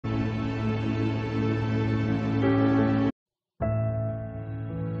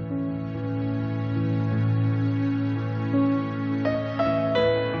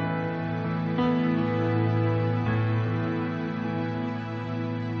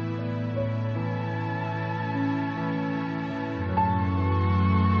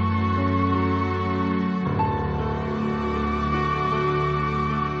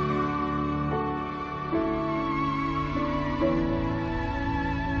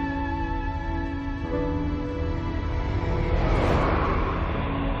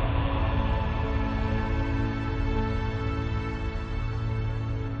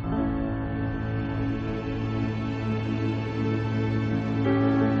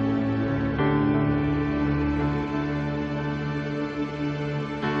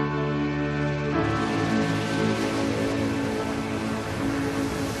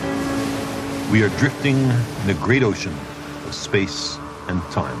We are drifting in a great ocean of space and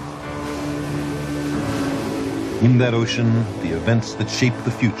time. In that ocean, the events that shape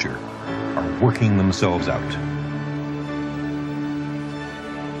the future are working themselves out.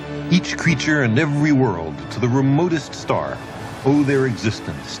 Each creature and every world, to the remotest star, owe their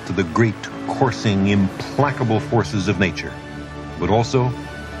existence to the great, coursing, implacable forces of nature, but also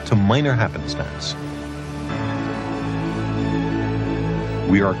to minor happenstance.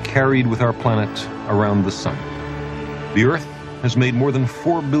 We are carried with our planet around the sun. The Earth has made more than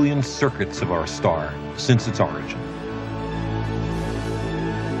 4 billion circuits of our star since its origin.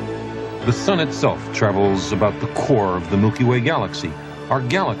 The sun itself travels about the core of the Milky Way galaxy. Our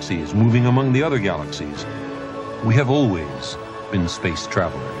galaxy is moving among the other galaxies. We have always been space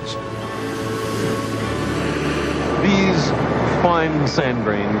travelers. These fine sand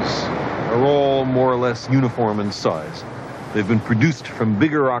grains are all more or less uniform in size. They've been produced from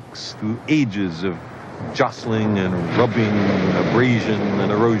bigger rocks through ages of jostling and rubbing and abrasion and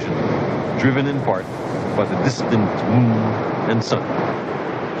erosion, driven in part by the distant moon and sun.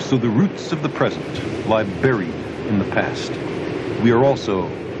 So the roots of the present lie buried in the past. We are also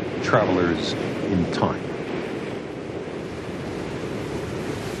travelers in time.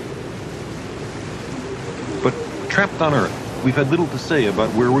 But trapped on Earth, we've had little to say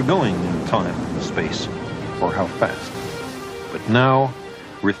about where we're going in time and space, or how fast. But now,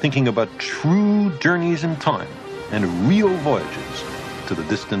 we're thinking about true journeys in time and real voyages to the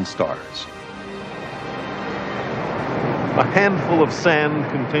distant stars. A handful of sand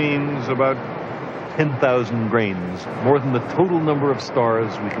contains about 10,000 grains, more than the total number of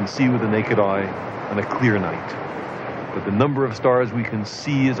stars we can see with the naked eye on a clear night. But the number of stars we can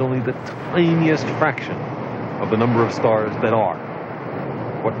see is only the tiniest fraction of the number of stars that are.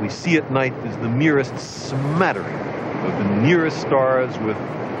 What we see at night is the merest smattering of the nearest stars, with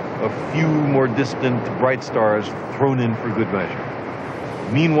a few more distant bright stars thrown in for good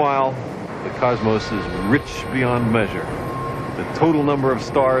measure. Meanwhile, the cosmos is rich beyond measure. The total number of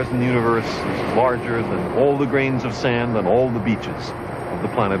stars in the universe is larger than all the grains of sand on all the beaches of the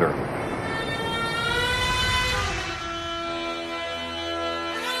planet Earth.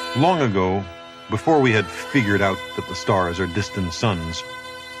 Long ago, before we had figured out that the stars are distant suns,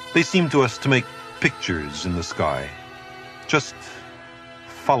 they seemed to us to make pictures in the sky. Just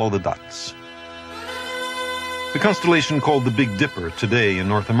follow the dots. The constellation called the Big Dipper today in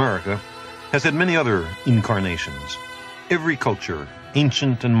North America has had many other incarnations. Every culture,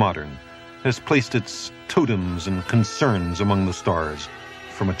 ancient and modern, has placed its totems and concerns among the stars,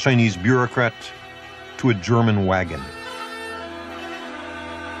 from a Chinese bureaucrat to a German wagon.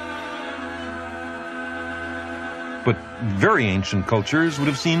 But very ancient cultures would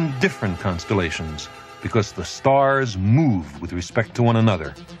have seen different constellations, because the stars move with respect to one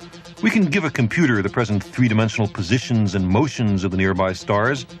another. We can give a computer the present three-dimensional positions and motions of the nearby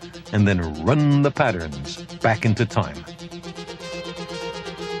stars, and then run the patterns back into time.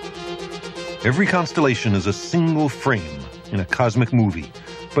 Every constellation is a single frame in a cosmic movie,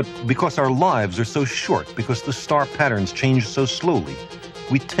 but because our lives are so short, because the star patterns change so slowly,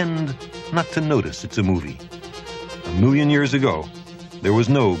 we tend not to notice it's a movie. 1,000,000 years ago, there was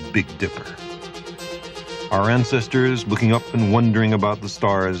no Big Dipper. Our ancestors, looking up and wondering about the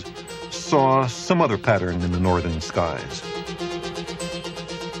stars, saw some other pattern in the northern skies.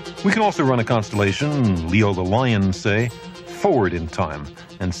 We can also run a constellation, Leo the Lion, say, forward in time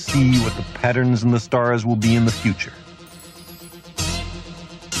and see what the patterns in the stars will be in the future.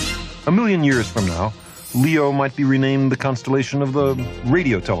 1,000,000 years from now, Leo might be renamed the constellation of the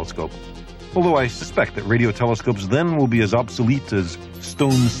radio telescope, although I suspect that radio telescopes then will be as obsolete as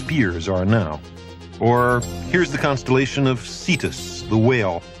stone spears are now. Or here's the constellation of Cetus, the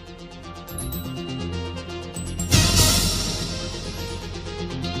whale.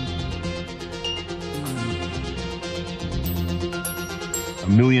 A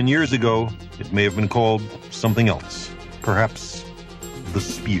 1,000,000 years ago, it may have been called something else, perhaps the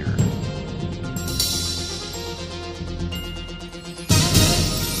spear.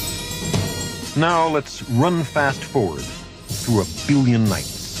 Now let's run fast forward through 1,000,000,000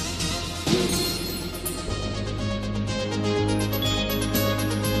 nights.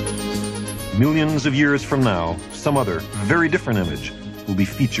 Millions of years from now, some other, very different image will be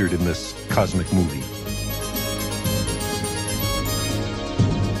featured in this cosmic movie.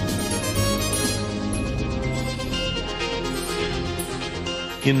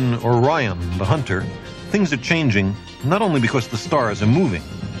 In Orion, the hunter, things are changing not only because the stars are moving,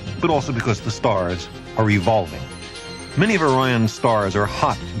 but also because the stars are evolving. Many of Orion's stars are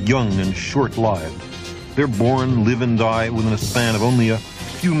hot, young, and short-lived. They're born, live, and die within a span of only a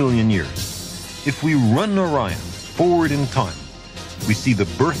few million years. If we run Orion forward in time, we see the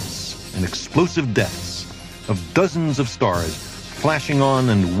births and explosive deaths of dozens of stars flashing on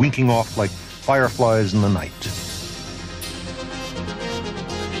and winking off like fireflies in the night.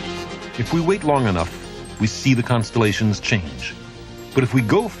 If we wait long enough, we see the constellations change. But if we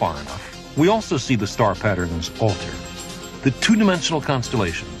go far enough, we also see the star patterns alter. The two-dimensional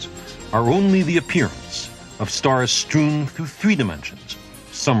constellations are only the appearance of stars strewn through three dimensions.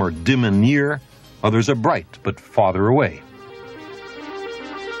 Some are dim and near, others are bright but farther away.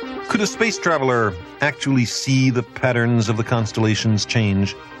 Could a space traveler actually see the patterns of the constellations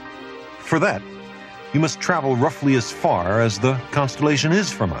change? For that, you must travel roughly as far as the constellation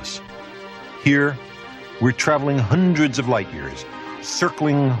is from us. Here, we're traveling hundreds of light years,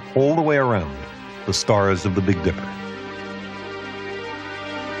 circling all the way around the stars of the Big Dipper.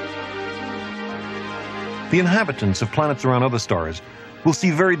 The inhabitants of planets around other stars will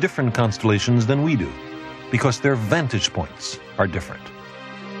see very different constellations than we do, because their vantage points are different.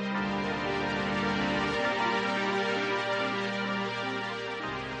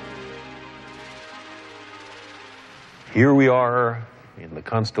 Here we are in the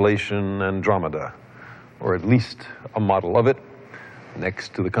constellation Andromeda, or at least a model of it,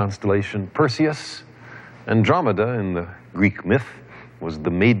 next to the constellation Perseus. Andromeda, in the Greek myth, was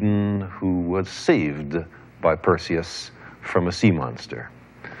the maiden who was saved by Perseus from a sea monster.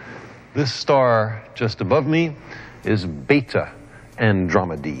 This star just above me is Beta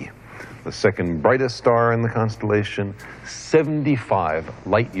Andromedae, the second brightest star in the constellation, 75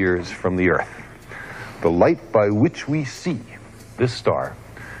 light years from the Earth. The light by which we see this star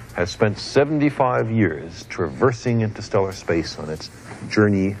has spent 75 years traversing interstellar space on its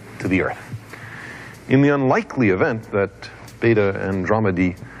journey to the Earth. In the unlikely event that Beta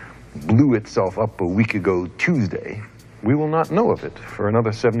Andromedae blew itself up a week ago Tuesday, we will not know of it for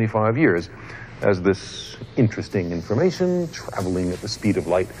another 75 years, as this interesting information, traveling at the speed of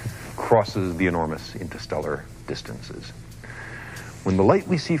light, crosses the enormous interstellar distances. When the light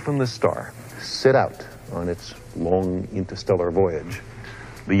we see from this star set out on its long interstellar voyage,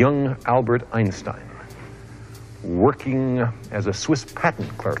 the young Albert Einstein, working as a Swiss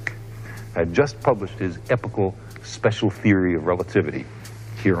patent clerk, had just published his epical special theory of relativity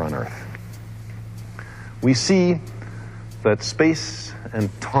here on Earth. We see that space and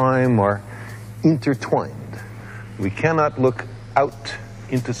time are intertwined. We cannot look out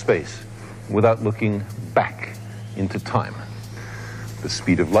into space without looking back into time. The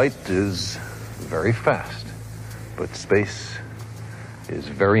speed of light is very fast, but space is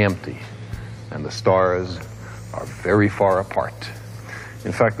very empty, and the stars are very far apart.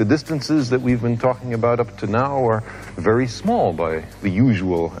 In fact, the distances that we've been talking about up to now are very small by the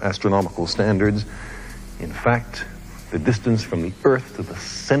usual astronomical standards. In fact, the distance from the Earth to the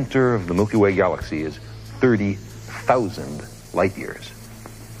center of the Milky Way galaxy is 30,000 light years.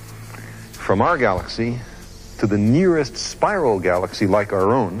 From our galaxy to the nearest spiral galaxy like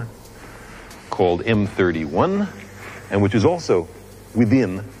our own, called M31, and which is also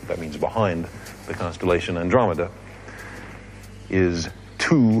within, that means behind, the constellation Andromeda, is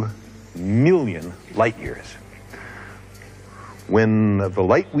 2 million light years. When the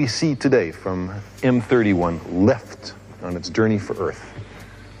light we see today from M31 left on its journey for Earth,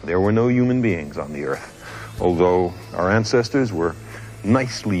 there were no human beings on the Earth, although our ancestors were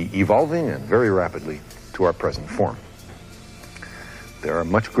nicely evolving and very rapidly to our present form. There are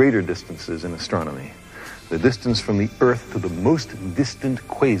much greater distances in astronomy. The distance from the Earth to the most distant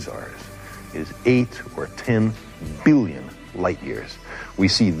quasars is 8 or 10 billion light years. We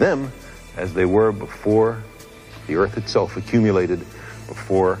see them as they were before the Earth itself accumulated,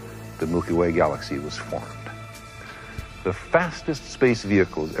 before the Milky Way galaxy was formed. The fastest space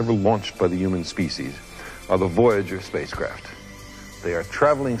vehicles ever launched by the human species are the Voyager spacecraft. They are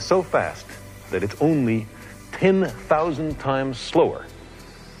traveling so fast that it's only 10,000 times slower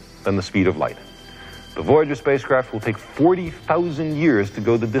than the speed of light. The Voyager spacecraft will take 40,000 years to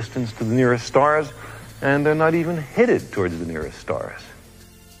go the distance to the nearest stars, and they're not even headed towards the nearest stars.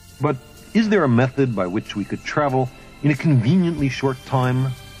 But is there a method by which we could travel in a conveniently short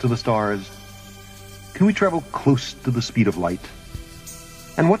time to the stars? Can we travel close to the speed of light?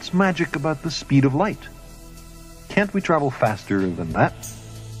 And what's magic about the speed of light? Can't we travel faster than that?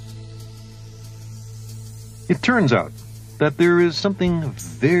 It turns out that there is something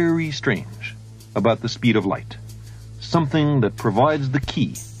very strange about the speed of light, something that provides the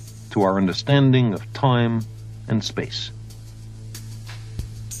key to our understanding of time and space.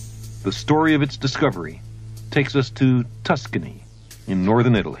 The story of its discovery takes us to Tuscany in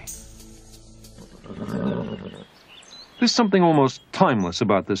northern Italy. There's something almost timeless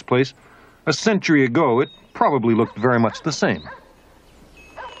about this place, A century ago, it probably looked very much the same.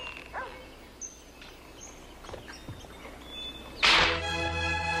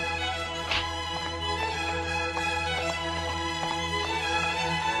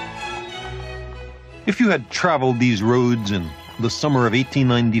 If you had traveled these roads in the summer of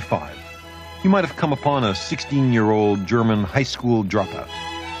 1895, you might have come upon a 16-year-old German high school dropout.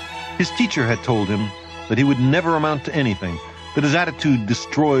 His teacher had told him that he would never amount to anything, that his attitude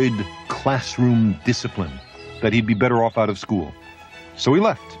destroyed classroom discipline, that he'd be better off out of school. So he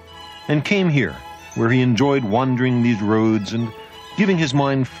left and came here, where he enjoyed wandering these roads and giving his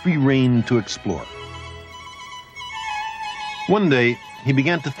mind free rein to explore. One day, he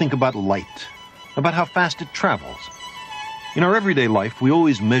began to think about light, about how fast it travels. In our everyday life, we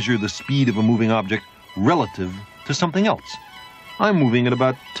always measure the speed of a moving object relative to something else. I'm moving at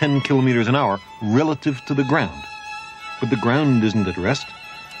about 10 kilometers an hour relative to the ground. But the ground isn't at rest.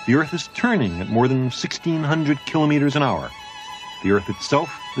 The Earth is turning at more than 1,600 kilometers an hour. The Earth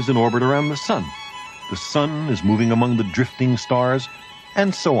itself is in orbit around the Sun. The Sun is moving among the drifting stars,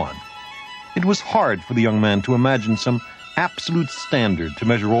 and so on. It was hard for the young man to imagine some absolute standard to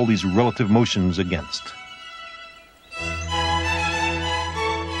measure all these relative motions against.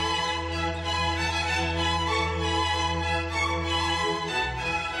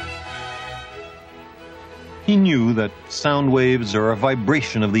 He knew that sound waves are a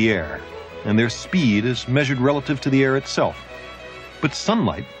vibration of the air, and their speed is measured relative to the air itself. But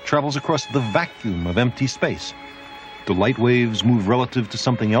sunlight travels across the vacuum of empty space. Do light waves move relative to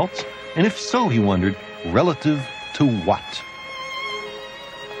something else? And if so, he wondered, relative to what?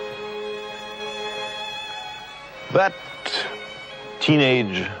 That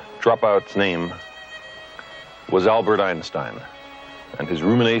teenage dropout's name was Albert Einstein, and his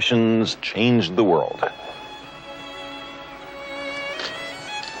ruminations changed the world.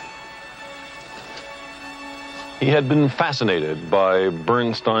 He had been fascinated by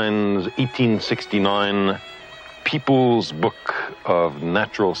Bernstein's 1869 People's Book of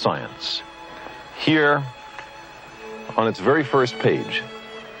Natural Science. Here, on its very first page,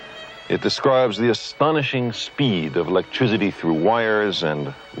 it describes the astonishing speed of electricity through wires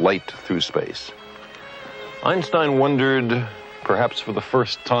and light through space. Einstein wondered, perhaps for the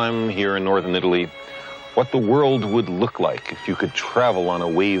first time here in northern Italy, what the world would look like if you could travel on a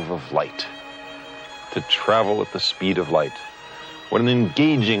wave of light. To travel at the speed of light. What an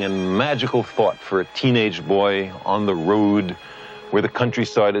engaging and magical thought for a teenage boy on the road where the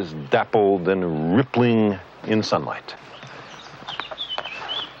countryside is dappled and rippling in sunlight.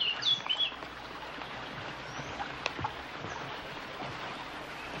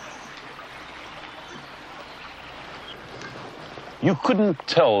 You couldn't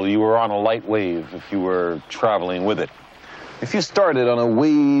tell you were on a light wave if you were traveling with it. If you started on a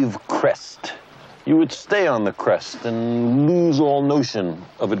wave crest, you would stay on the crest and lose all notion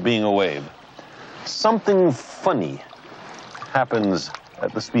of it being a wave. Something funny happens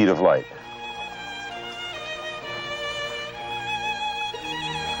at the speed of light.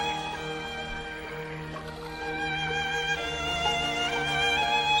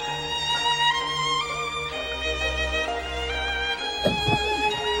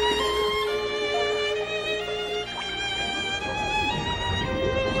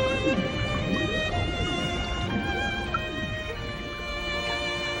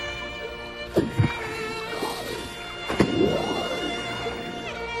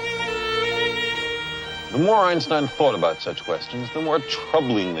 The more Einstein thought about such questions, the more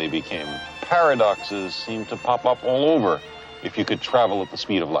troubling they became. Paradoxes seemed to pop up all over if you could travel at the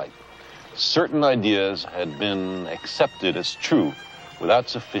speed of light. Certain ideas had been accepted as true without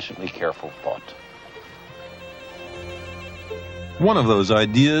sufficiently careful thought. One of those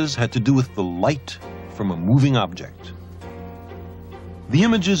ideas had to do with the light from a moving object. The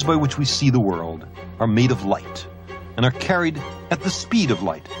images by which we see the world are made of light and are carried at the speed of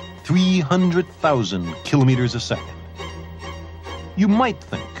light, 300,000 kilometers a second. You might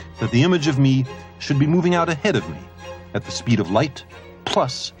think that the image of me should be moving out ahead of me at the speed of light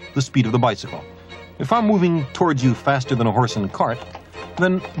plus the speed of the bicycle. If I'm moving towards you faster than a horse and cart,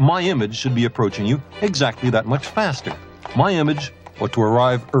 then my image should be approaching you exactly that much faster. My image ought to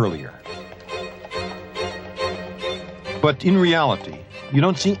arrive earlier. But in reality, you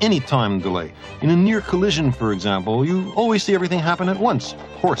don't see any time delay. In a near collision, for example, you always see everything happen at once.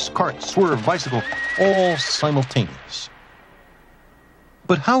 Horse, cart, swerve, bicycle, all simultaneous.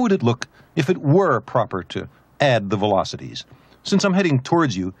 But how would it look if it were proper to add the velocities? Since I'm heading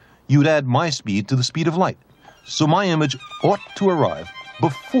towards you, you'd add my speed to the speed of light. So my image ought to arrive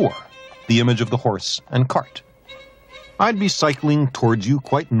before the image of the horse and cart. I'd be cycling towards you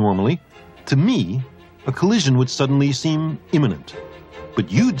quite normally, To me, a collision would suddenly seem imminent.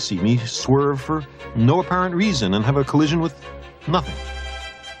 But you'd see me swerve for no apparent reason and have a collision with nothing.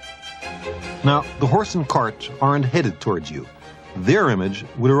 Now, the horse and cart aren't headed towards you. Their image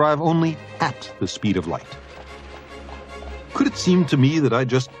would arrive only at the speed of light. Could it seem to me that I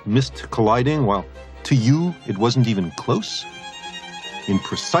just missed colliding while to you it wasn't even close? In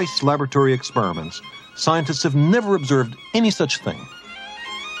precise laboratory experiments, scientists have never observed any such thing.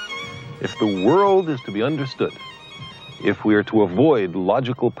 If the world is to be understood, if we are to avoid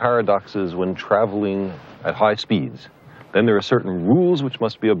logical paradoxes when traveling at high speeds, then there are certain rules which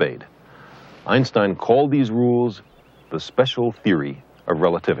must be obeyed. Einstein called these rules the special theory of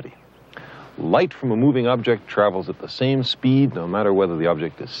relativity. Light from a moving object travels at the same speed no matter whether the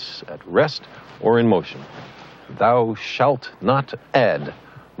object is at rest or in motion. Thou shalt not add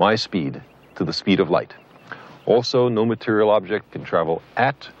my speed to the speed of light. Also, no material object can travel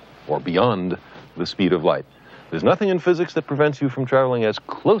at or beyond the speed of light. There's nothing in physics that prevents you from traveling as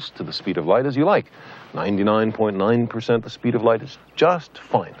close to the speed of light as you like. 99.9% the speed of light is just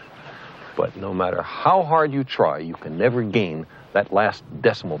fine. But no matter how hard you try, you can never gain that last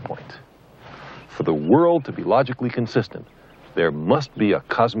decimal point. For the world to be logically consistent, there must be a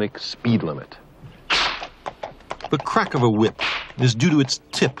cosmic speed limit. The crack of a whip is due to its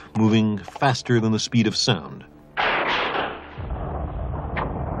tip moving faster than the speed of sound.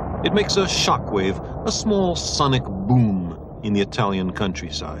 It makes a shockwave, a small sonic boom in the Italian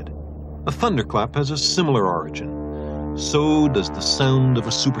countryside. A thunderclap has a similar origin. So does the sound of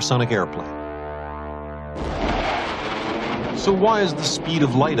a supersonic airplane. So why is the speed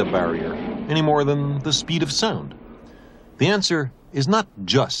of light a barrier, any more than the speed of sound? The answer is not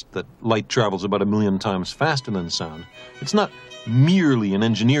just that light travels about 1,000,000 times faster than sound. It's not merely an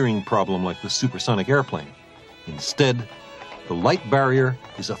engineering problem like the supersonic airplane. Instead, the light barrier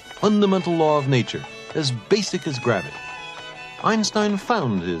is a fundamental law of nature, as basic as gravity. Einstein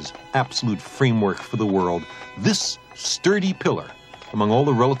found his absolute framework for the world, this sturdy pillar among all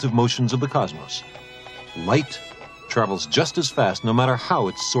the relative motions of the cosmos. Light travels just as fast no matter how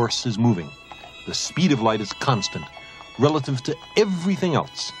its source is moving. The speed of light is constant, relative to everything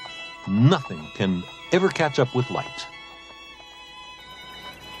else. Nothing can ever catch up with light.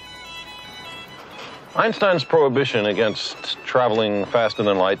 Einstein's prohibition against traveling faster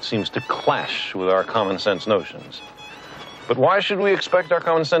than light seems to clash with our common sense notions. But why should we expect our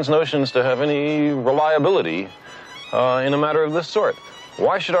common sense notions to have any reliability in a matter of this sort?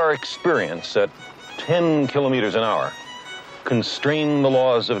 Why should our experience at 10 kilometers an hour constrain the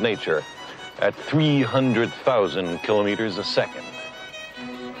laws of nature at 300,000 kilometers a second?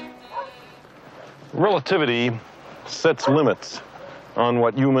 Relativity sets limits on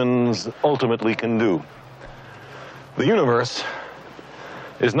what humans ultimately can do. The universe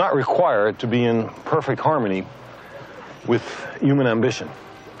is not required to be in perfect harmony with human ambition.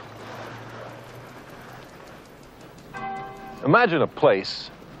 Imagine a place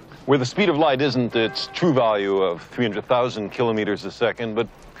where the speed of light isn't its true value of 300,000 kilometers a second, but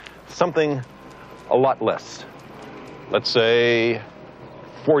something a lot less. Let's say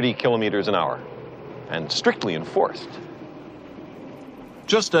 40 kilometers an hour, and strictly enforced.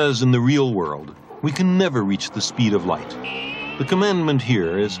 Just as in the real world, we can never reach the speed of light. The commandment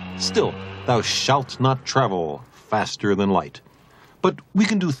here is still, thou shalt not travel faster than light. But we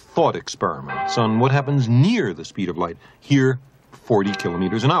can do thought experiments on what happens near the speed of light. Here, 40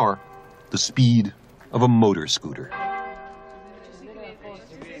 kilometers an hour, the speed of a motor scooter.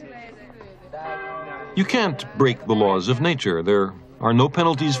 You can't break the laws of nature. There are no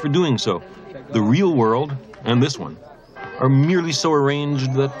penalties for doing so. The real world, and this one, are merely so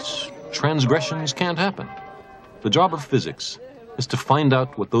arranged that transgressions can't happen. The job of physics is to find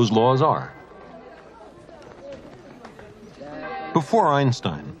out what those laws are. Before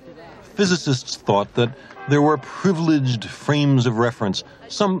Einstein, physicists thought that there were privileged frames of reference,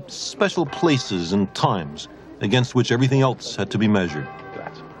 some special places and times against which everything else had to be measured.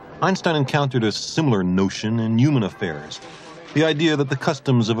 Einstein encountered a similar notion in human affairs, the idea that the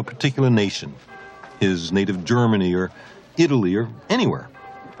customs of a particular nation, his native Germany or Italy or anywhere,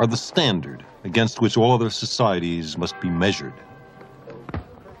 are the standard against which all other societies must be measured.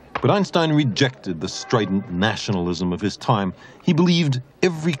 But Einstein rejected the strident nationalism of his time. He believed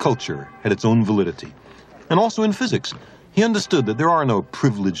every culture had its own validity. And also in physics, he understood that there are no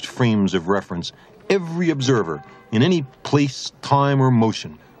privileged frames of reference. Every observer, in any place, time, or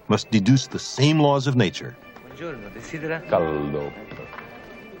motion, must deduce the same laws of nature. Caldo.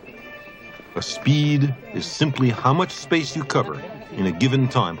 A speed is simply how much space you cover in a given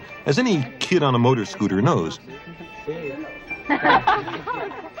time. As any kid on a motor scooter knows,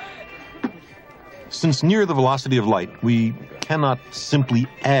 Since near the velocity of light, we cannot simply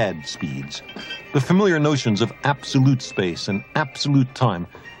add speeds. The familiar notions of absolute space and absolute time,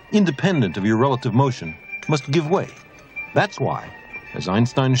 independent of your relative motion, must give way. That's why, as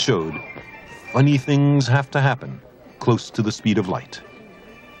Einstein showed, funny things have to happen close to the speed of light.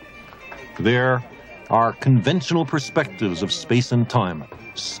 There, our conventional perspectives of space and time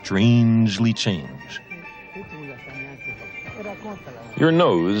strangely change. Your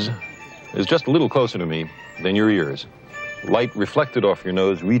nose is just a little closer to me than your ears. Light reflected off your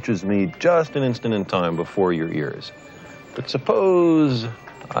nose reaches me just an instant in time before your ears. But suppose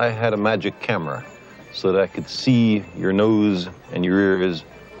I had a magic camera so that I could see your nose and your ears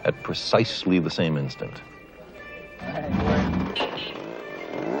at precisely the same instant.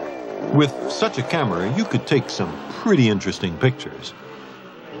 With such a camera, you could take some pretty interesting pictures.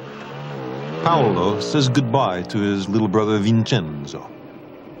 Paolo says goodbye to his little brother Vincenzo.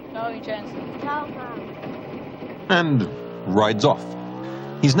 Ciao, Vincenzo. Ciao, And rides off.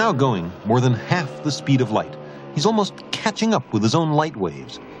 He's now going more than half the speed of light. He's almost catching up with his own light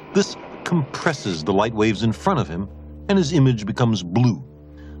waves. This compresses the light waves in front of him, and his image becomes blue.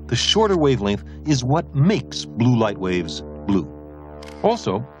 The shorter wavelength is what makes blue light waves blue.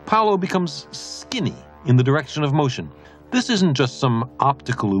 Also, Paolo becomes skinny in the direction of motion. This isn't just some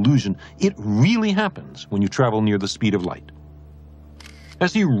optical illusion. It really happens when you travel near the speed of light.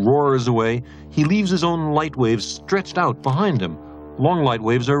 As he roars away, he leaves his own light waves stretched out behind him. Long light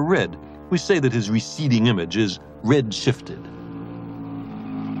waves are red. We say that his receding image is red-shifted.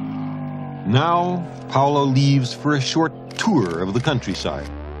 Now, Paolo leaves for a short tour of the countryside.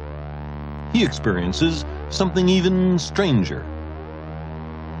 He experiences something even stranger.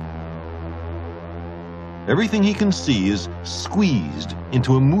 Everything he can see is squeezed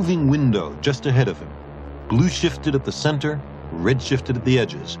into a moving window just ahead of him. Blue shifted at the center, red shifted at the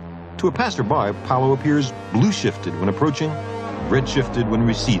edges. To a passerby, Paolo appears blue shifted when approaching, red shifted when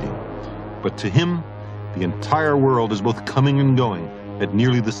receding. But to him, the entire world is both coming and going at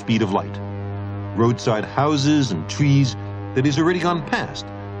nearly the speed of light. Roadside houses and trees that he's already gone past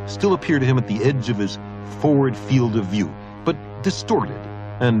still appear to him at the edge of his forward field of view, but distorted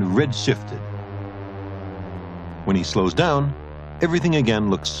and red shifted. When he slows down, everything again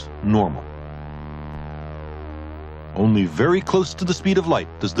looks normal. Only very close to the speed of light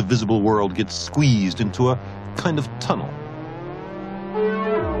does the visible world get squeezed into a kind of tunnel.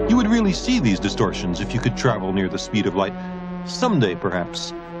 You would really see these distortions if you could travel near the speed of light. Someday,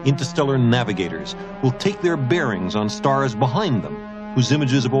 perhaps, interstellar navigators will take their bearings on stars behind them, whose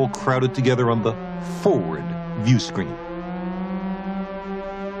images have all crowded together on the forward view screen.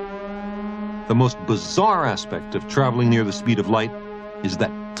 The most bizarre aspect of traveling near the speed of light is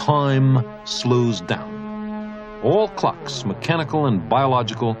that time slows down. All clocks, mechanical and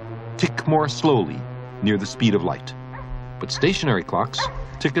biological, tick more slowly near the speed of light. But stationary clocks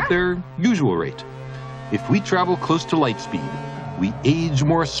tick at their usual rate. If we travel close to light speed, we age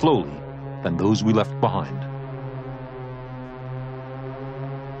more slowly than those we left behind.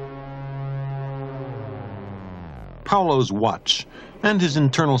 Paolo's watch and his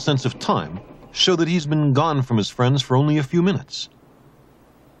internal sense of time show that he's been gone from his friends for only a few minutes.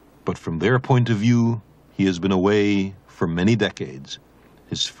 But from their point of view, he has been away for many decades.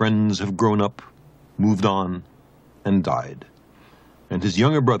 His friends have grown up, moved on, and died. And his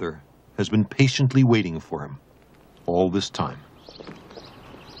younger brother has been patiently waiting for him all this time.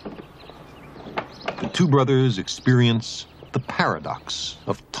 The two brothers experience the paradox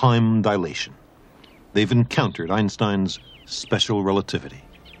of time dilation. They've encountered Einstein's special relativity.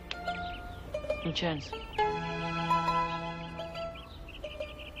 Vincenzo.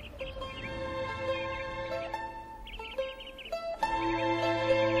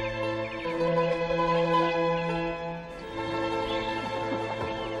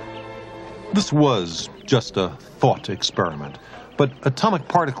 This was just a thought experiment, but atomic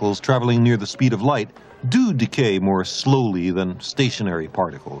particles traveling near the speed of light do decay more slowly than stationary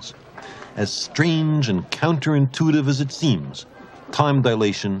particles. As strange and counterintuitive as it seems, time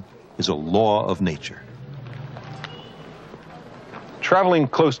dilation is a law of nature. Traveling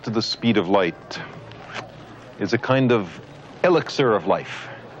close to the speed of light is a kind of elixir of life.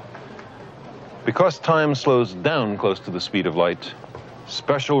 Because time slows down close to the speed of light,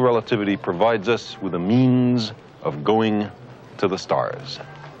 special relativity provides us with a means of going to the stars.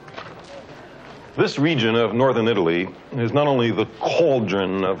 This region of northern Italy is not only the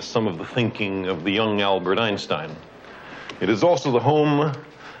cauldron of some of the thinking of the young Albert Einstein, it is also the home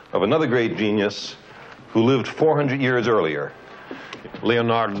of another great genius who lived 400 years earlier,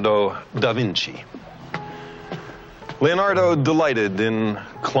 Leonardo da Vinci. Leonardo delighted in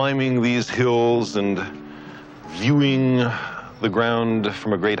climbing these hills and viewing the ground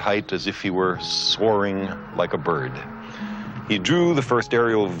from a great height as if he were soaring like a bird. He drew the first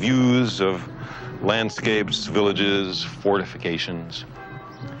aerial views of landscapes, villages, fortifications.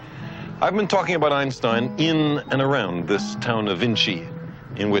 I've been talking about Einstein in and around this town of Vinci,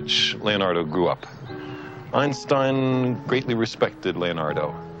 in which Leonardo grew up. Einstein greatly respected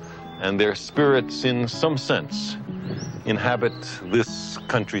Leonardo, and their spirits, in some sense, inhabit this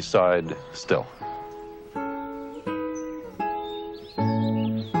countryside still.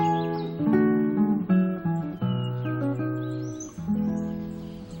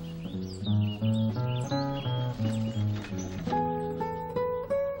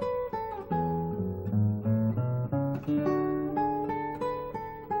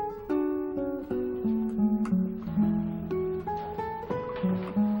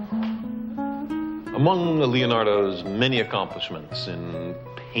 Among Leonardo's many accomplishments in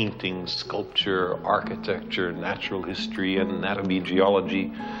painting, sculpture, architecture, natural history, anatomy,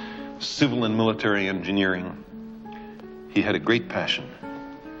 geology, civil and military engineering, he had a great passion.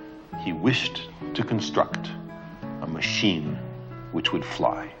 He wished to construct a machine which would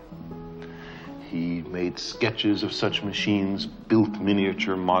fly. He made sketches of such machines, built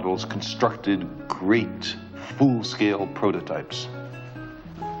miniature models, constructed great full-scale prototypes.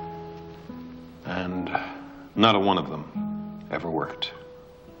 And not a one of them ever worked.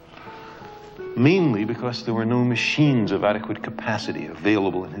 Mainly because there were no machines of adequate capacity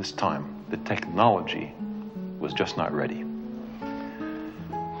available in his time. The technology was just not ready.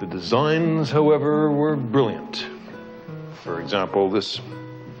 The designs, however, were brilliant. For example, this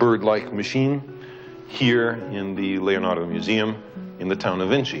bird-like machine here in the Leonardo Museum in the town of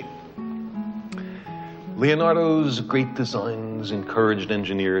Vinci. Leonardo's great designs encouraged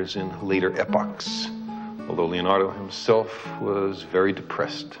engineers in later epochs, although Leonardo himself was very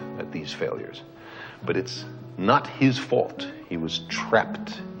depressed at these failures. But it's not his fault. He was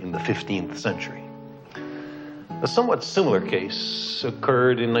trapped in the 15th century. A somewhat similar case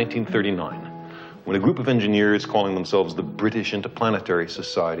occurred in 1939, when a group of engineers calling themselves the British Interplanetary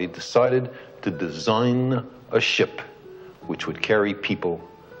Society decided to design a ship which would carry people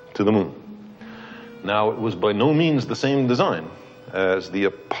to the moon. Now, it was by no means the same design as the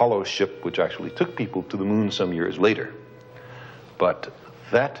Apollo ship, which actually took people to the moon some years later. But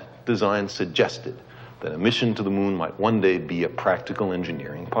that design suggested that a mission to the moon might one day be a practical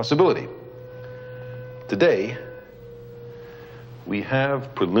engineering possibility. Today, we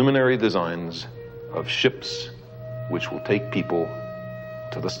have preliminary designs of ships which will take people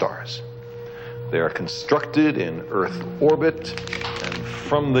to the stars. They are constructed in Earth orbit, and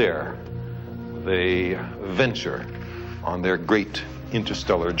from there, they venture on their great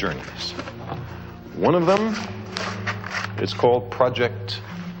interstellar journeys. One of them is called Project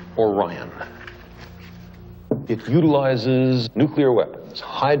Orion. It utilizes nuclear weapons,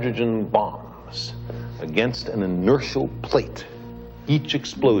 hydrogen bombs, against an inertial plate, each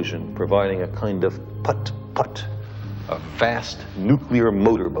explosion providing a kind of putt-putt, a vast nuclear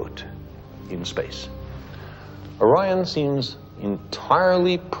motorboat in space. Orion seems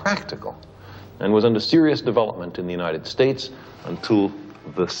entirely practical and was under serious development in the United States until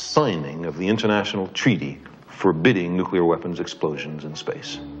the signing of the international treaty forbidding nuclear weapons explosions in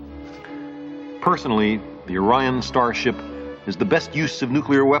space. Personally, the Orion starship is the best use of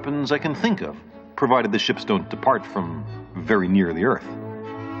nuclear weapons I can think of, provided the ships don't depart from very near the Earth.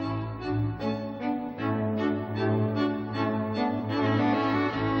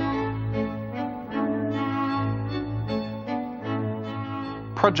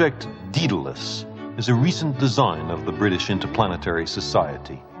 Project Daedalus is a recent design of the British Interplanetary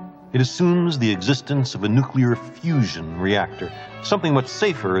Society. It assumes the existence of a nuclear fusion reactor, something much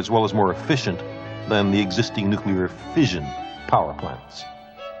safer as well as more efficient than the existing nuclear fission power plants.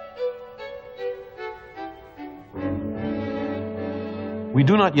 We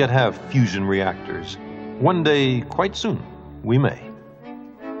do not yet have fusion reactors. One day, quite soon, we may.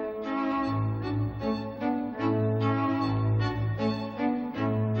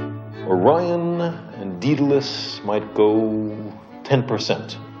 Orion and Daedalus might go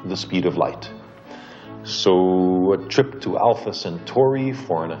 10% the speed of light. So a trip to Alpha Centauri,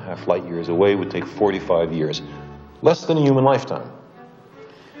 4.5 light years away, would take 45 years, less than a human lifetime.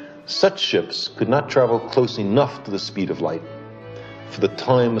 Such ships could not travel close enough to the speed of light for the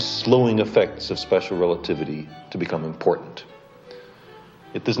time-slowing effects of special relativity to become important.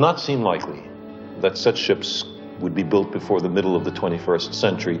 It does not seem likely that such ships would be built before the middle of the 21st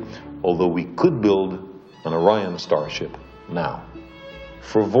century, although we could build an Orion starship now.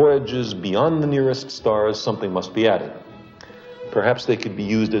 For voyages beyond the nearest stars, something must be added. Perhaps they could be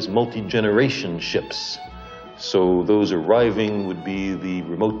used as multi-generation ships, so those arriving would be the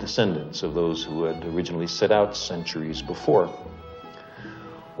remote descendants of those who had originally set out centuries before.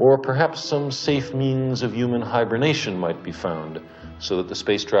 Or perhaps some safe means of human hibernation might be found, so that the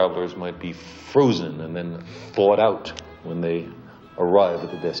space travelers might be frozen and then thawed out when they arrive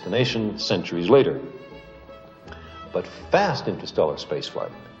at the destination centuries later. But fast interstellar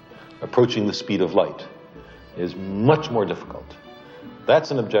spaceflight, approaching the speed of light, is much more difficult.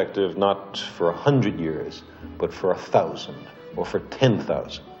 That's an objective not for 100 years, but for 1,000 or for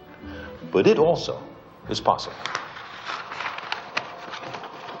 10,000. But it also is possible.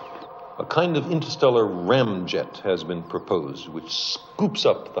 A kind of interstellar ramjet has been proposed, which scoops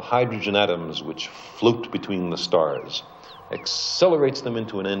up the hydrogen atoms which float between the stars, accelerates them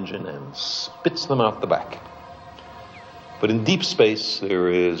into an engine, and spits them out the back. But in deep space, there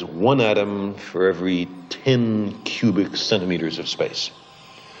is one atom for every 10 cubic centimeters of space.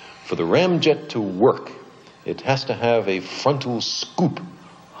 For the ramjet to work, it has to have a frontal scoop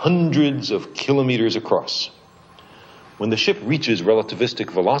hundreds of kilometers across. When the ship reaches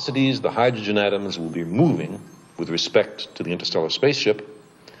relativistic velocities, the hydrogen atoms will be moving, with respect to the interstellar spaceship,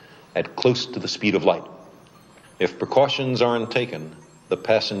 at close to the speed of light. If precautions aren't taken, the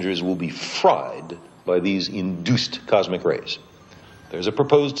passengers will be fried by these induced cosmic rays. There's a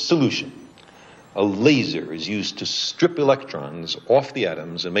proposed solution. A laser is used to strip electrons off the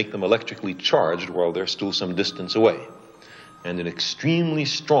atoms and make them electrically charged while they're still some distance away. And an extremely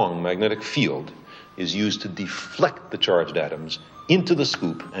strong magnetic field is used to deflect the charged atoms into the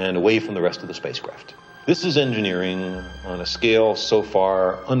scoop and away from the rest of the spacecraft. This is engineering on a scale so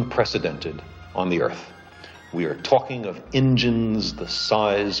far unprecedented on the Earth. We are talking of engines the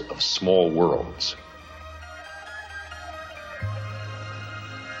size of small worlds.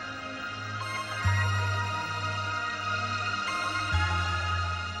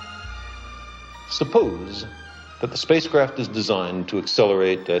 Suppose that the spacecraft is designed to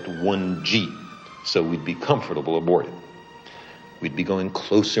accelerate at 1g, so we'd be comfortable aboard it. We'd be going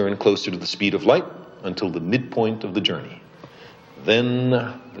closer and closer to the speed of light until the midpoint of the journey. Then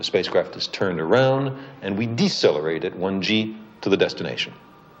the spacecraft is turned around and we decelerate at 1g to the destination.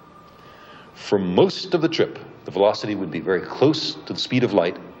 For most of the trip, the velocity would be very close to the speed of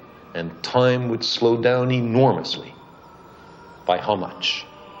light and time would slow down enormously. By how much?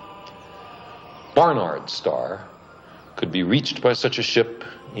 Barnard's star could be reached by such a ship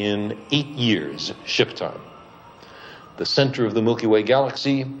in 8 years ship time. The center of the Milky Way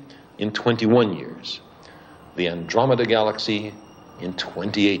galaxy in 21 years. The Andromeda galaxy in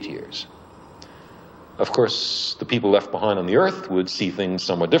 28 years. Of course, the people left behind on the Earth would see things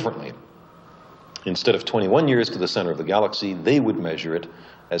somewhat differently. Instead of 21 years to the center of the galaxy, they would measure it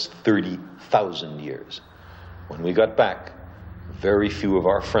as 30,000 years. When we got back, very few of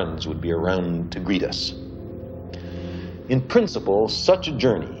our friends would be around to greet us. In principle, such a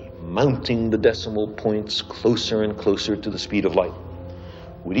journey, mounting the decimal points closer and closer to the speed of light,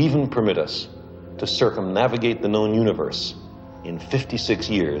 would even permit us to circumnavigate the known universe in 56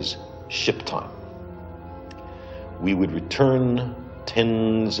 years ship time. We would return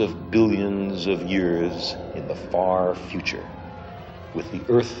tens of billions of years in the far future, with the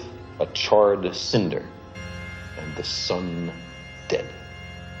Earth a charred cinder and the sun dead.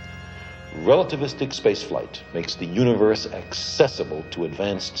 Relativistic spaceflight makes the universe accessible to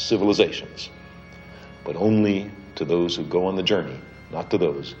advanced civilizations, but only to those who go on the journey, not to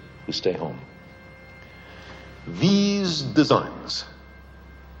those who stay home. These designs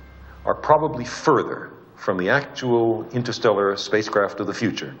are probably further from the actual interstellar spacecraft of the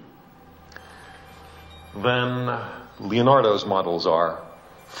future than Leonardo's models are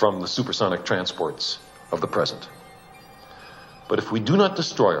from the supersonic transports of the present. But if we do not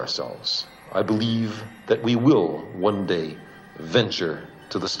destroy ourselves, I believe that we will one day venture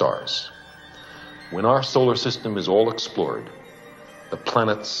to the stars. When our solar system is all explored, the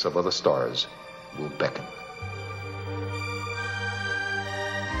planets of other stars will beckon.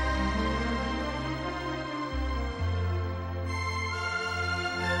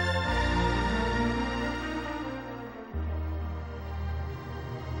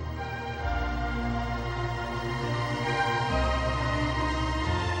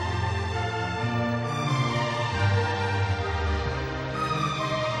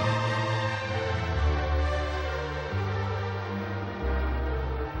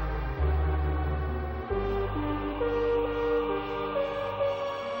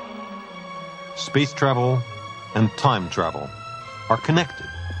 Space travel and time travel are connected.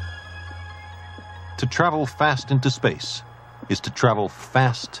 To travel fast into space is to travel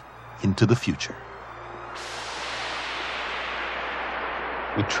fast into the future.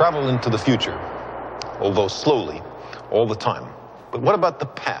 We travel into the future, although slowly, all the time. But what about the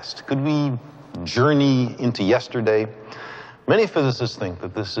past? Could we journey into yesterday? Many physicists think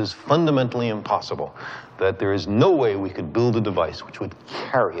that this is fundamentally impossible, that there is no way we could build a device which would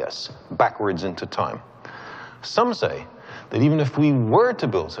carry us backwards into time. Some say that even if we were to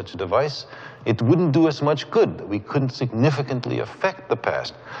build such a device, it wouldn't do us much good, that we couldn't significantly affect the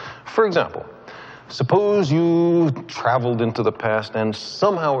past. For example, suppose you traveled into the past and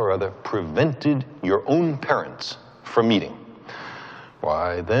somehow or other prevented your own parents from meeting.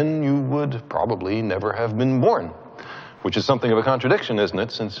 Why, then you would probably never have been born, which is something of a contradiction, isn't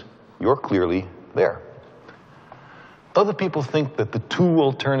it, since you're clearly there. Other people think that the two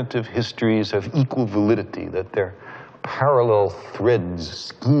alternative histories have equal validity, that they're parallel threads,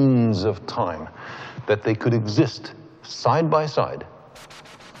 skeins of time, that they could exist side by side.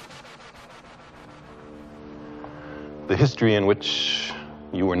 The history in which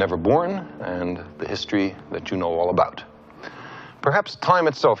you were never born and the history that you know all about. Perhaps time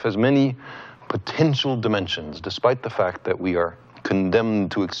itself has many potential dimensions, despite the fact that we are condemned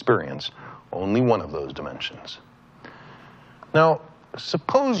to experience only one of those dimensions. Now,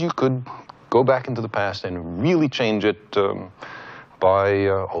 suppose you could go back into the past and really change it by,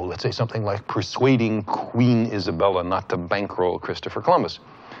 let's say something like persuading Queen Isabella not to bankroll Christopher Columbus.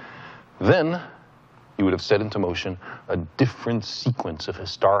 Then you would have set into motion a different sequence of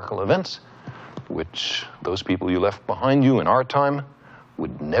historical events, which those people you left behind you in our time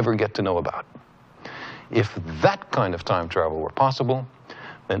would never get to know about. If that kind of time travel were possible,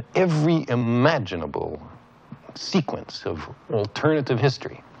 then every imaginable sequence of alternative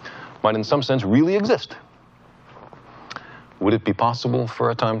history might in some sense really exist. Would it be possible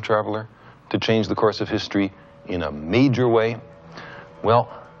for a time traveler to change the course of history in a major way? Well,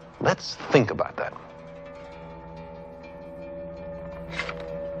 let's think about that.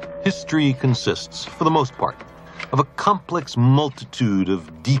 History consists, for the most part, of a complex multitude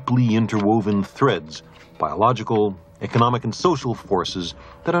of deeply interwoven threads, biological, economic, and social forces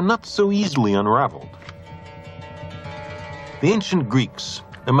that are not so easily unraveled. The ancient Greeks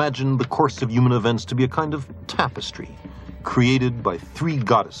imagined the course of human events to be a kind of tapestry created by three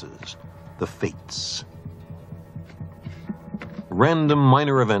goddesses, the Fates. Random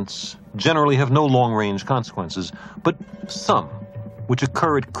minor events generally have no long-range consequences, but some, which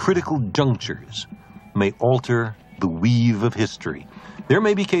occur at critical junctures, may alter the weave of history. There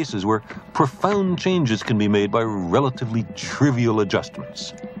may be cases where profound changes can be made by relatively trivial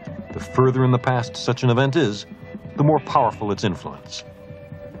adjustments. The further in the past such an event is, the more powerful its influence.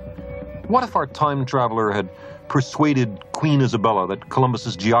 What if our time traveler had persuaded Queen Isabella that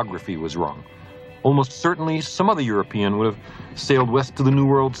Columbus's geography was wrong? Almost certainly some other European would have sailed west to the New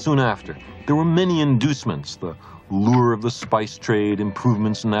World soon after. There were many inducements: the lure of the spice trade,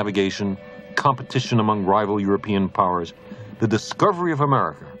 improvements in navigation, competition among rival European powers. The discovery of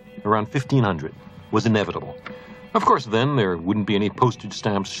America around 1500 was inevitable. Of course, then there wouldn't be any postage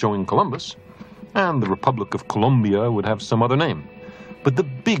stamps showing Columbus, and the Republic of Colombia would have some other name. But the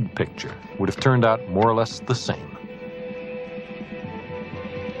big picture would have turned out more or less the same.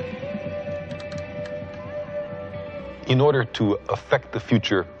 In order to affect the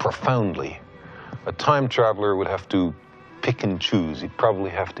future profoundly, a time traveler would have to pick and choose. He'd probably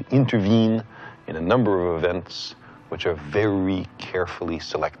have to intervene in a number of events which are very carefully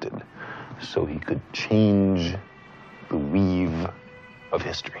selected, so he could change the weave of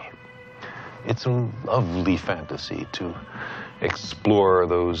history. It's a lovely fantasy to explore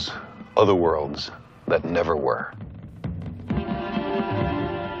those other worlds that never were.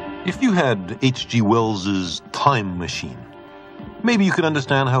 If you had H.G. Wells's Time Machine, maybe you could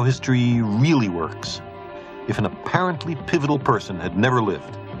understand how history really works. If an apparently pivotal person had never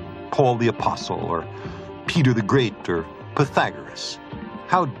lived, Paul the Apostle or Peter the Great or Pythagoras,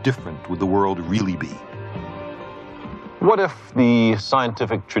 how different would the world really be? What if the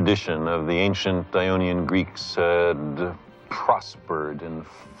scientific tradition of the ancient Ionian Greeks had prospered and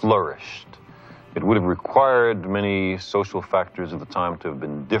flourished? It would have required many social factors of the time to have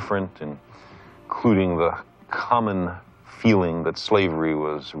been different, including the common feeling that slavery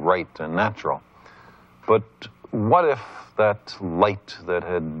was right and natural. But what if that light that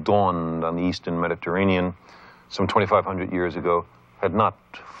had dawned on the Eastern Mediterranean some 2,500 years ago had not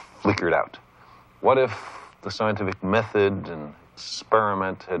flickered out? What if the scientific method and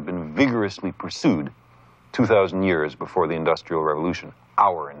experiment had been vigorously pursued 2,000 years before the Industrial Revolution,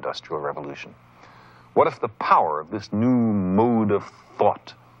 our Industrial Revolution? What if the power of this new mode of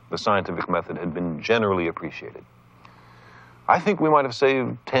thought, the scientific method, had been generally appreciated? I think we might have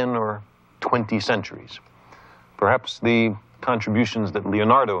saved 10 or 20 centuries. Perhaps the contributions that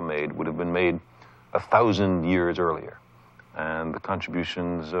Leonardo made would have been made 1,000 years earlier, and the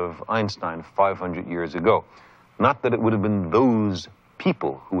contributions of Einstein 500 years ago. Not that it would have been those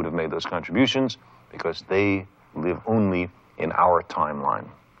people who would have made those contributions, because they live only in our timeline.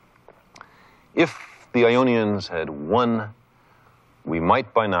 If the Ionians had won, we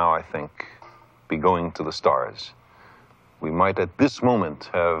might by now, I think, be going to the stars. We might at this moment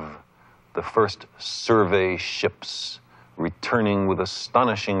have the first survey ships returning with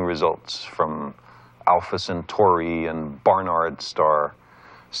astonishing results from Alpha Centauri and Barnard Star,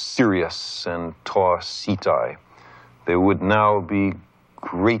 Sirius and Tau Ceti. There would now be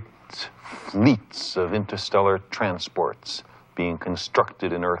great fleets of interstellar transports being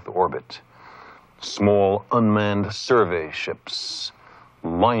constructed in Earth orbit, small unmanned survey ships,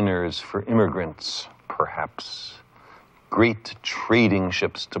 liners for immigrants, perhaps, great trading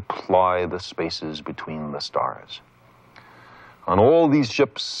ships to ply the spaces between the stars. On all these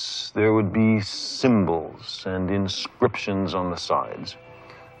ships, there would be symbols and inscriptions on the sides.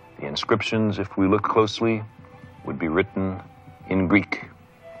 The inscriptions, if we look closely, would be written in Greek.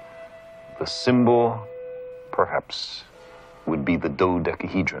 The symbol, perhaps, would be the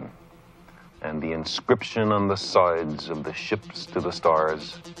dodecahedron, and the inscription on the sides of the ships to the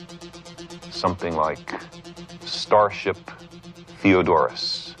stars, something like Starship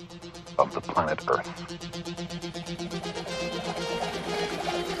Theodorus of the planet Earth.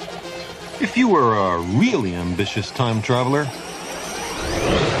 If you were a really ambitious time traveler,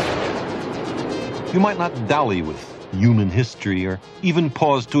 you might not dally with human history or even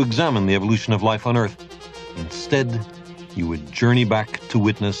pause to examine the evolution of life on Earth. Instead, you would journey back to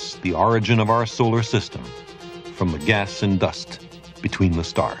witness the origin of our solar system from the gas and dust between the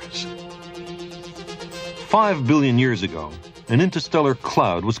stars. 5 billion years ago, an interstellar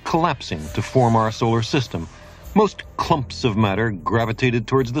cloud was collapsing to form our solar system. Most clumps of matter gravitated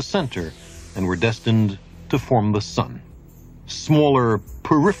towards the center and were destined to form the sun. Smaller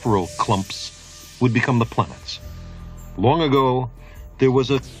peripheral clumps would become the planets. Long ago, there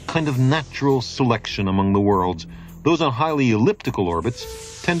was a kind of natural selection among the worlds. Those on highly elliptical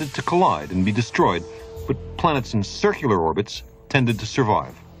orbits tended to collide and be destroyed, but planets in circular orbits tended to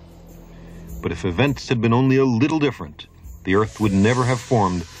survive. But if events had been only a little different, the Earth would never have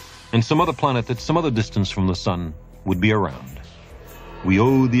formed, and some other planet at some other distance from the sun would be around. We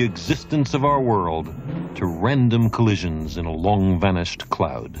owe the existence of our world to random collisions in a long-vanished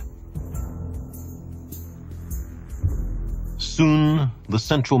cloud. Soon, the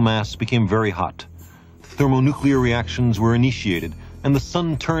central mass became very hot. Thermonuclear reactions were initiated, and the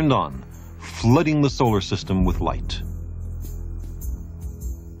sun turned on, flooding the solar system with light.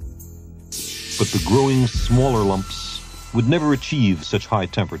 But the growing smaller lumps would never achieve such high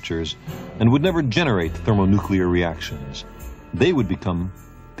temperatures and would never generate thermonuclear reactions. They would become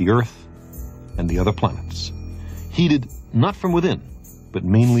the Earth and the other planets, heated not from within, but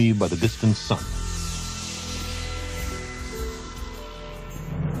mainly by the distant sun.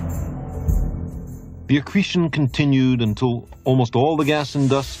 The accretion continued until almost all the gas and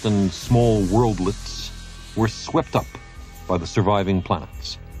dust and small worldlets were swept up by the surviving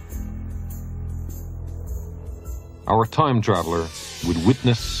planets. Our time traveler would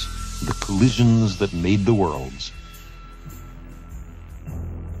witness the collisions that made the worlds.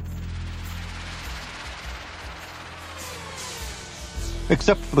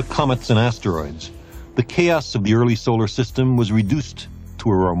 Except for the comets and asteroids, the chaos of the early solar system was reduced to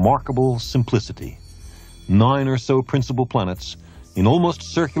a remarkable simplicity. 9 or so principal planets in almost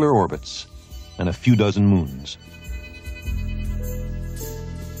circular orbits and a few dozen moons.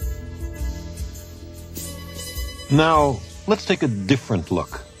 Now, let's take a different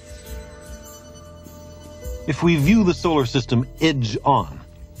look. If we view the solar system edge on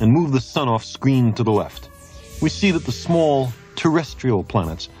and move the sun off screen to the left, we see that the small terrestrial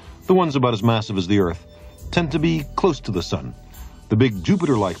planets, the ones about as massive as the Earth, tend to be close to the sun. The big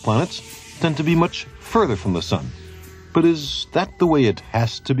Jupiter-like planets tend to be much further from the sun. But is that the way it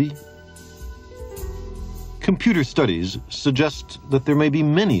has to be? Computer studies suggest that there may be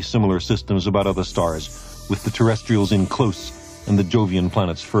many similar systems about other stars, with the terrestrials in close and the Jovian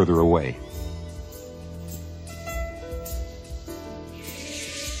planets further away.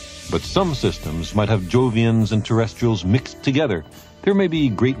 But some systems might have Jovians and terrestrials mixed together. There may be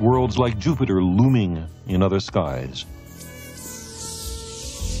great worlds like Jupiter looming in other skies.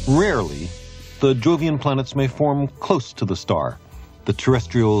 Rarely, the Jovian planets may form close to the star, the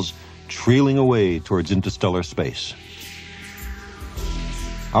terrestrials trailing away towards interstellar space.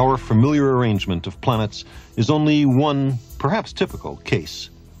 Our familiar arrangement of planets is only one, perhaps typical, case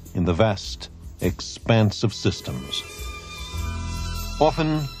in the vast expanse of systems.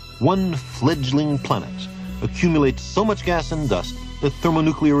 Often, one fledgling planet accumulates so much gas and dust that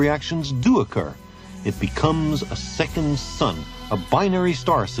thermonuclear reactions do occur. It becomes a second sun. A binary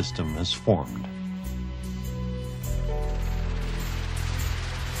star system is formed.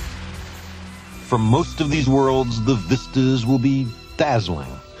 For most of these worlds, the vistas will be dazzling.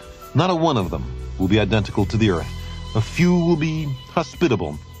 Not a one of them will be identical to the Earth. A few will be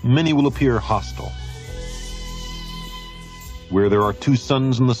hospitable. Many will appear hostile. Where there are two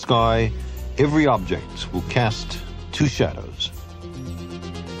suns in the sky, every object will cast two shadows.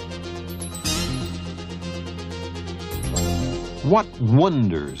 What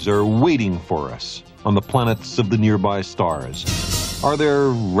wonders are waiting for us on the planets of the nearby stars? Are there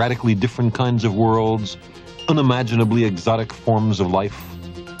radically different kinds of worlds, unimaginably exotic forms of life?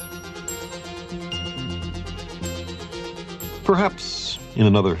 Perhaps in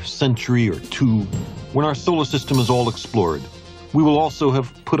another century or two, when our solar system is all explored, we will also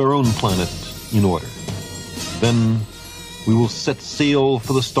have put our own planet in order. Then we will set sail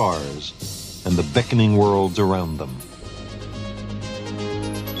for the stars and the beckoning worlds around them.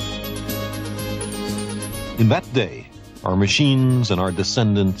 In that day, our machines and our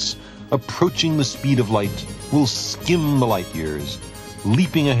descendants, approaching the speed of light, will skim the light years,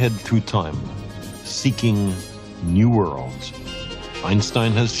 leaping ahead through time, seeking new worlds.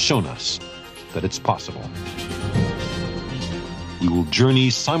 Einstein has shown us that it's possible. We will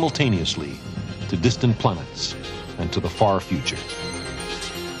journey simultaneously to distant planets and to the far future.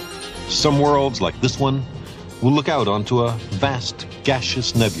 Some worlds, like this one, will look out onto a vast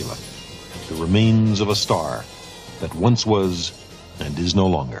gaseous nebula, the remains of a star that once was and is no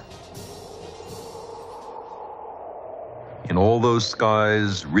longer. In all those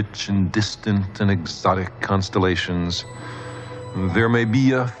skies, rich and distant and exotic constellations, there may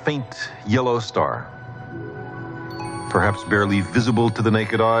be a faint yellow star, perhaps barely visible to the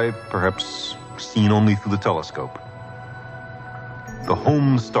naked eye, perhaps seen only through the telescope. The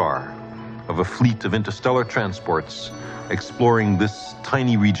home star of a fleet of interstellar transports exploring this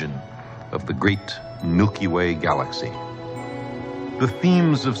tiny region of the great Milky Way galaxy. The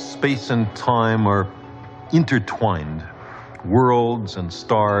themes of space and time are intertwined. Worlds and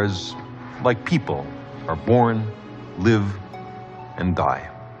stars, like people, are born, live, and die.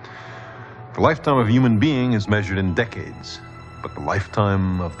 The lifetime of a human being is measured in decades, but the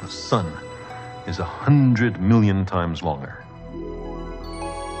lifetime of the sun is 100 million times longer.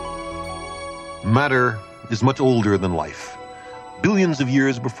 Matter is much older than life. Billions of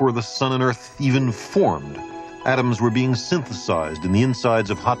years before the sun and earth even formed, atoms were being synthesized in the insides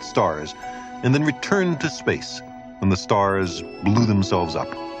of hot stars and then returned to space when the stars blew themselves up.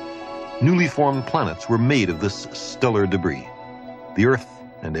 Newly formed planets were made of this stellar debris. The earth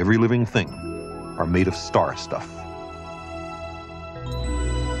and every living thing are made of star stuff.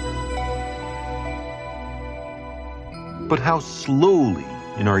 But how slowly,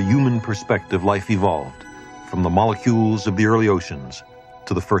 in our human perspective, life evolved, from the molecules of the early oceans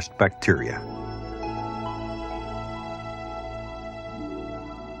to the first bacteria.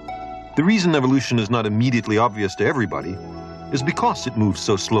 The reason evolution is not immediately obvious to everybody is because it moves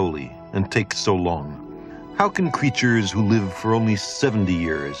so slowly and takes so long. How can creatures who live for only 70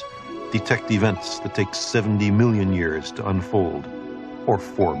 years detect events that take 70 million years to unfold, or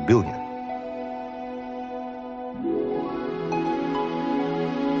 4 billion?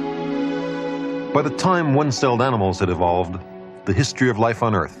 By the time one-celled animals had evolved, the history of life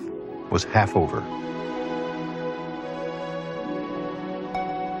on Earth was half over.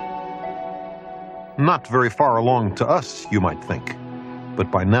 Not very far along to us, you might think,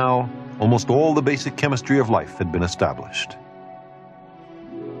 but by now, almost all the basic chemistry of life had been established.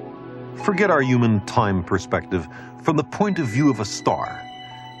 Forget our human time perspective. From the point of view of a star,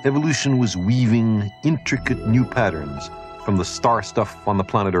 evolution was weaving intricate new patterns from the star stuff on the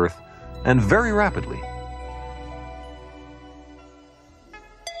planet Earth, and very rapidly.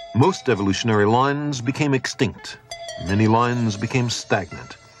 Most evolutionary lines became extinct. Many lines became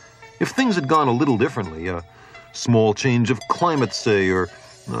stagnant. If things had gone a little differently, a small change of climate, say, or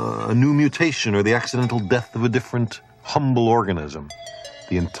a new mutation, or the accidental death of a different, humble organism,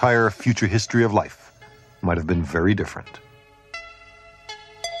 the entire future history of life might have been very different.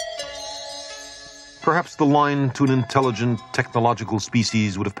 Perhaps the line to an intelligent, technological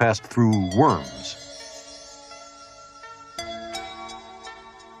species would have passed through worms.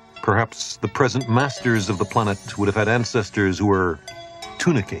 Perhaps the present masters of the planet would have had ancestors who were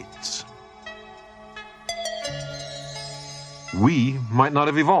tunicates. We might not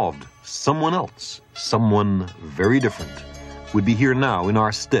have evolved. Someone else, someone very different, would be here now in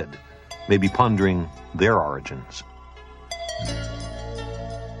our stead, maybe pondering their origins.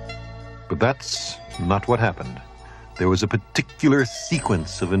 But that's not what happened. There was a particular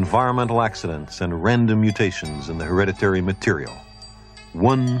sequence of environmental accidents and random mutations in the hereditary material.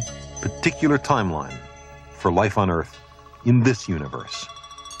 One particular timeline for life on Earth in this universe.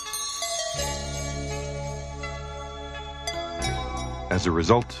 As a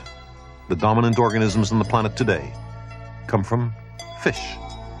result, the dominant organisms on the planet today come from fish.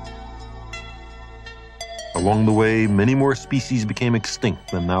 Along the way, many more species became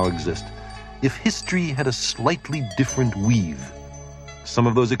extinct than now exist. If history had a slightly different weave, some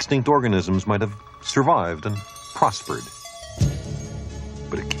of those extinct organisms might have survived and prospered.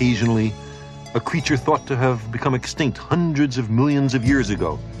 But occasionally, a creature thought to have become extinct hundreds of millions of years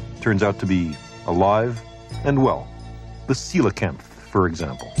ago turns out to be alive and well. The coelacanth, for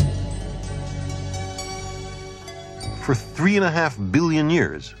example. For 3.5 billion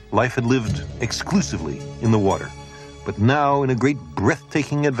years, life had lived exclusively in the water. But now, in a great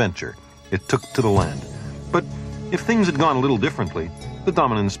breathtaking adventure, it took to the land. But if things had gone a little differently, the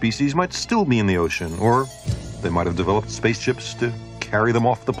dominant species might still be in the ocean, or they might have developed spaceships to carry them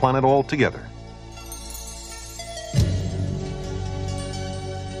off the planet altogether.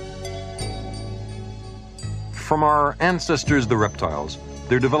 From our ancestors, the reptiles,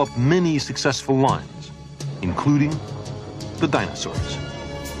 there developed many successful lines, including the dinosaurs.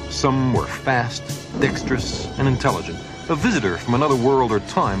 Some were fast, dexterous, and intelligent. A visitor from another world or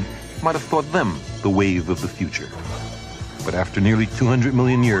time might have thought them the wave of the future. But after nearly 200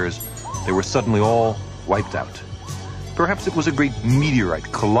 million years, they were suddenly all wiped out. Perhaps it was a great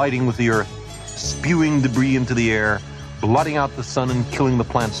meteorite colliding with the Earth, spewing debris into the air, blotting out the sun and killing the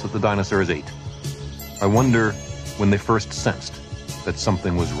plants that the dinosaurs ate. I wonder when they first sensed that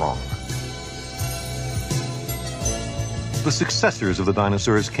something was wrong. The successors of the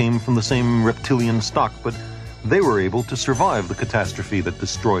dinosaurs came from the same reptilian stock, but they were able to survive the catastrophe that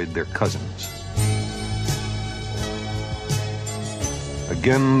destroyed their cousins.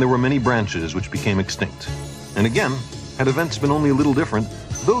 Again, there were many branches which became extinct. And again, had events been only a little different,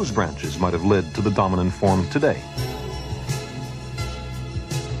 those branches might have led to the dominant form today.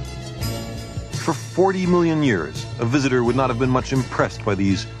 For 40 million years, a visitor would not have been much impressed by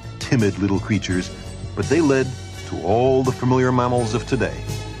these timid little creatures, but they led to all the familiar mammals of today.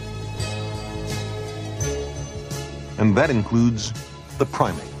 And that includes the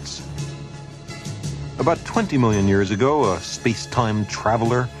primates. About 20 million years ago, a space-time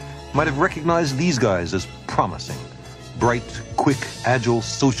traveler might have recognized these guys as promising. Bright, quick, agile,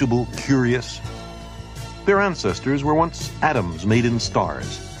 sociable, curious. Their ancestors were once atoms made in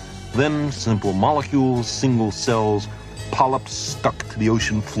stars. Then simple molecules, single cells, polyps stuck to the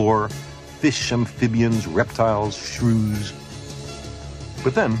ocean floor, fish, amphibians, reptiles, shrews.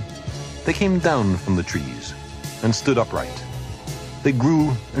 But then they came down from the trees and stood upright. They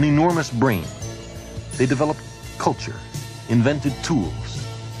grew an enormous brain. They developed culture, invented tools,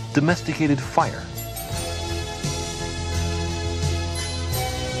 domesticated fire.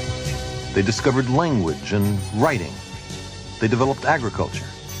 They discovered language and writing. They developed agriculture.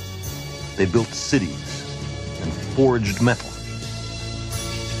 They built cities and forged metal.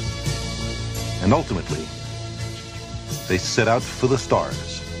 And ultimately, they set out for the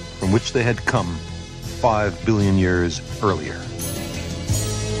stars, from which they had come 5 billion years earlier.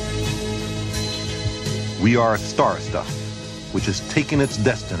 We are star stuff, which has taken its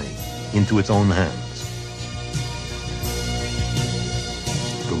destiny into its own hands.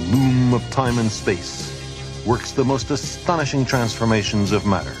 The loom of time and space works the most astonishing transformations of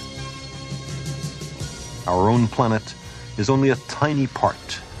matter. Our own planet is only a tiny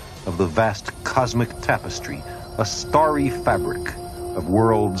part of the vast cosmic tapestry, a starry fabric of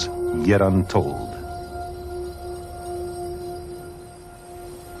worlds yet untold.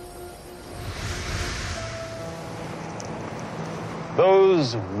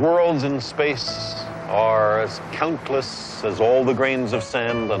 Those worlds in space are as countless as all the grains of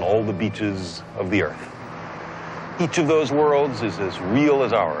sand on all the beaches of the Earth. Each of those worlds is as real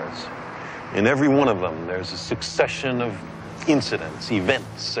as ours. In every one of them, there's a succession of incidents,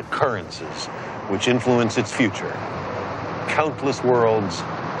 events, occurrences, which influence its future. Countless worlds,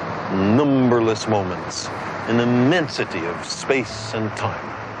 numberless moments, an immensity of space and time.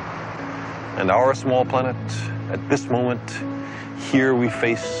 And our small planet, at this moment, here we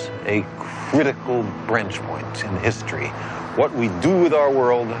face a critical branch point in history. What we do with our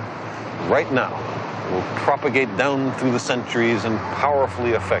world right now will propagate down through the centuries and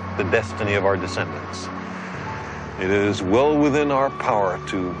powerfully affect the destiny of our descendants. It is well within our power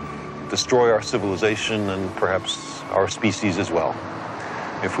to destroy our civilization and perhaps our species as well.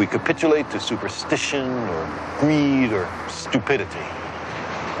 If we capitulate to superstition or greed or stupidity,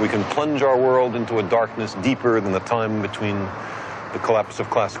 we can plunge our world into a darkness deeper than the time between the collapse of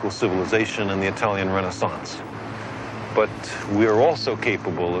classical civilization and the Italian Renaissance. But we are also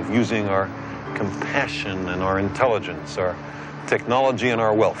capable of using our compassion and our intelligence, our technology and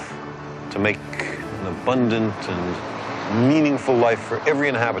our wealth to make an abundant and meaningful life for every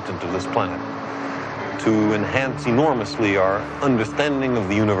inhabitant of this planet, to enhance enormously our understanding of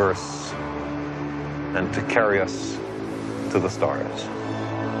the universe and to carry us to the stars.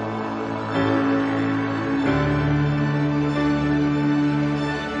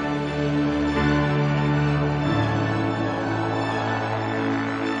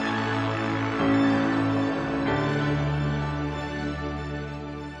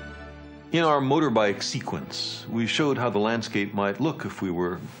 In our motorbike sequence, we showed how the landscape might look if we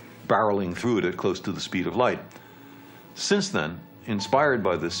were barreling through it at close to the speed of light. Since then, inspired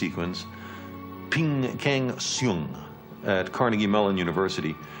by this sequence, Ping Kang Seung at Carnegie Mellon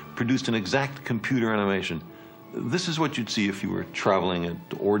University produced an exact computer animation. This is what you'd see if you were traveling at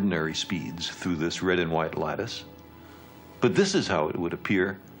ordinary speeds through this red and white lattice. But this is how it would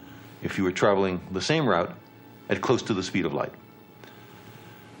appear if you were traveling the same route at close to the speed of light.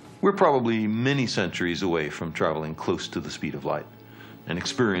 We're probably many centuries away from traveling close to the speed of light and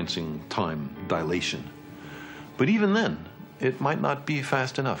experiencing time dilation. But even then, it might not be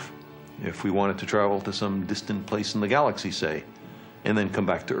fast enough if we wanted to travel to some distant place in the galaxy, say, and then come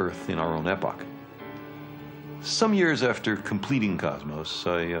back to Earth in our own epoch. Some years after completing Cosmos,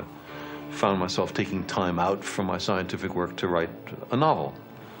 I found myself taking time out from my scientific work to write a novel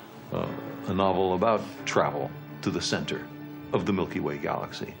about travel to the center of the Milky Way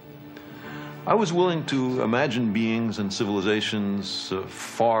galaxy. I was willing to imagine beings and civilizations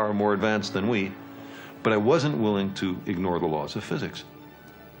far more advanced than we, but I wasn't willing to ignore the laws of physics.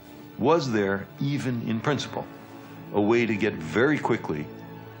 Was there, even in principle, a way to get very quickly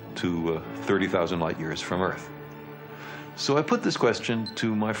to 30,000 light years from Earth? So I put this question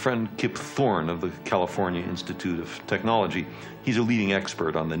to my friend Kip Thorne of the California Institute of Technology. He's a leading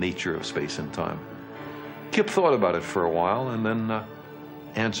expert on the nature of space and time. Kip thought about it for a while and then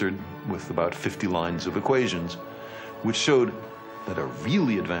answered with about 50 lines of equations, which showed that a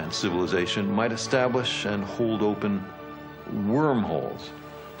really advanced civilization might establish and hold open wormholes,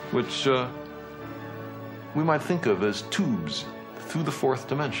 which we might think of as tubes through the fourth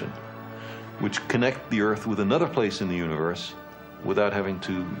dimension, which connect the Earth with another place in the universe without having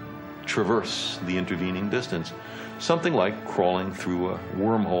to traverse the intervening distance, something like crawling through a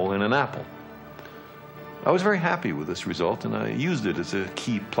wormhole in an apple. I was very happy with this result, and I used it as a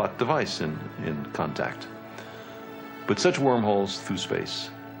key plot device in Contact. But such wormholes through space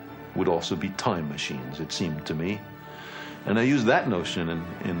would also be time machines, it seemed to me. And I used that notion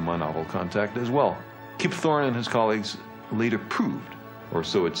in my novel Contact as well. Kip Thorne and his colleagues later proved, or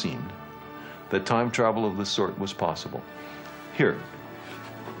so it seemed, that time travel of this sort was possible. Here,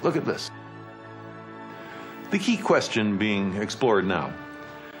 look at this. The key question being explored now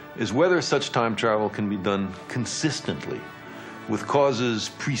is whether such time travel can be done consistently, with causes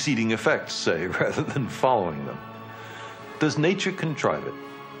preceding effects, say, rather than following them. Does nature contrive it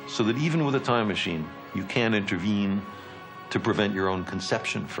so that even with a time machine, you can intervene to prevent your own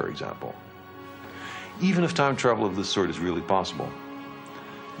conception, for example? Even if time travel of this sort is really possible,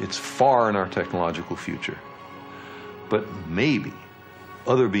 it's far in our technological future. But maybe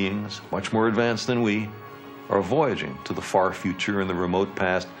other beings, much more advanced than we, are voyaging to the far future and the remote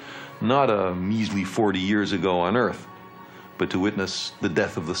past, not a measly 40 years ago on Earth, but to witness the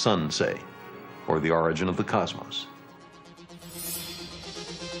death of the sun, say, or the origin of the cosmos.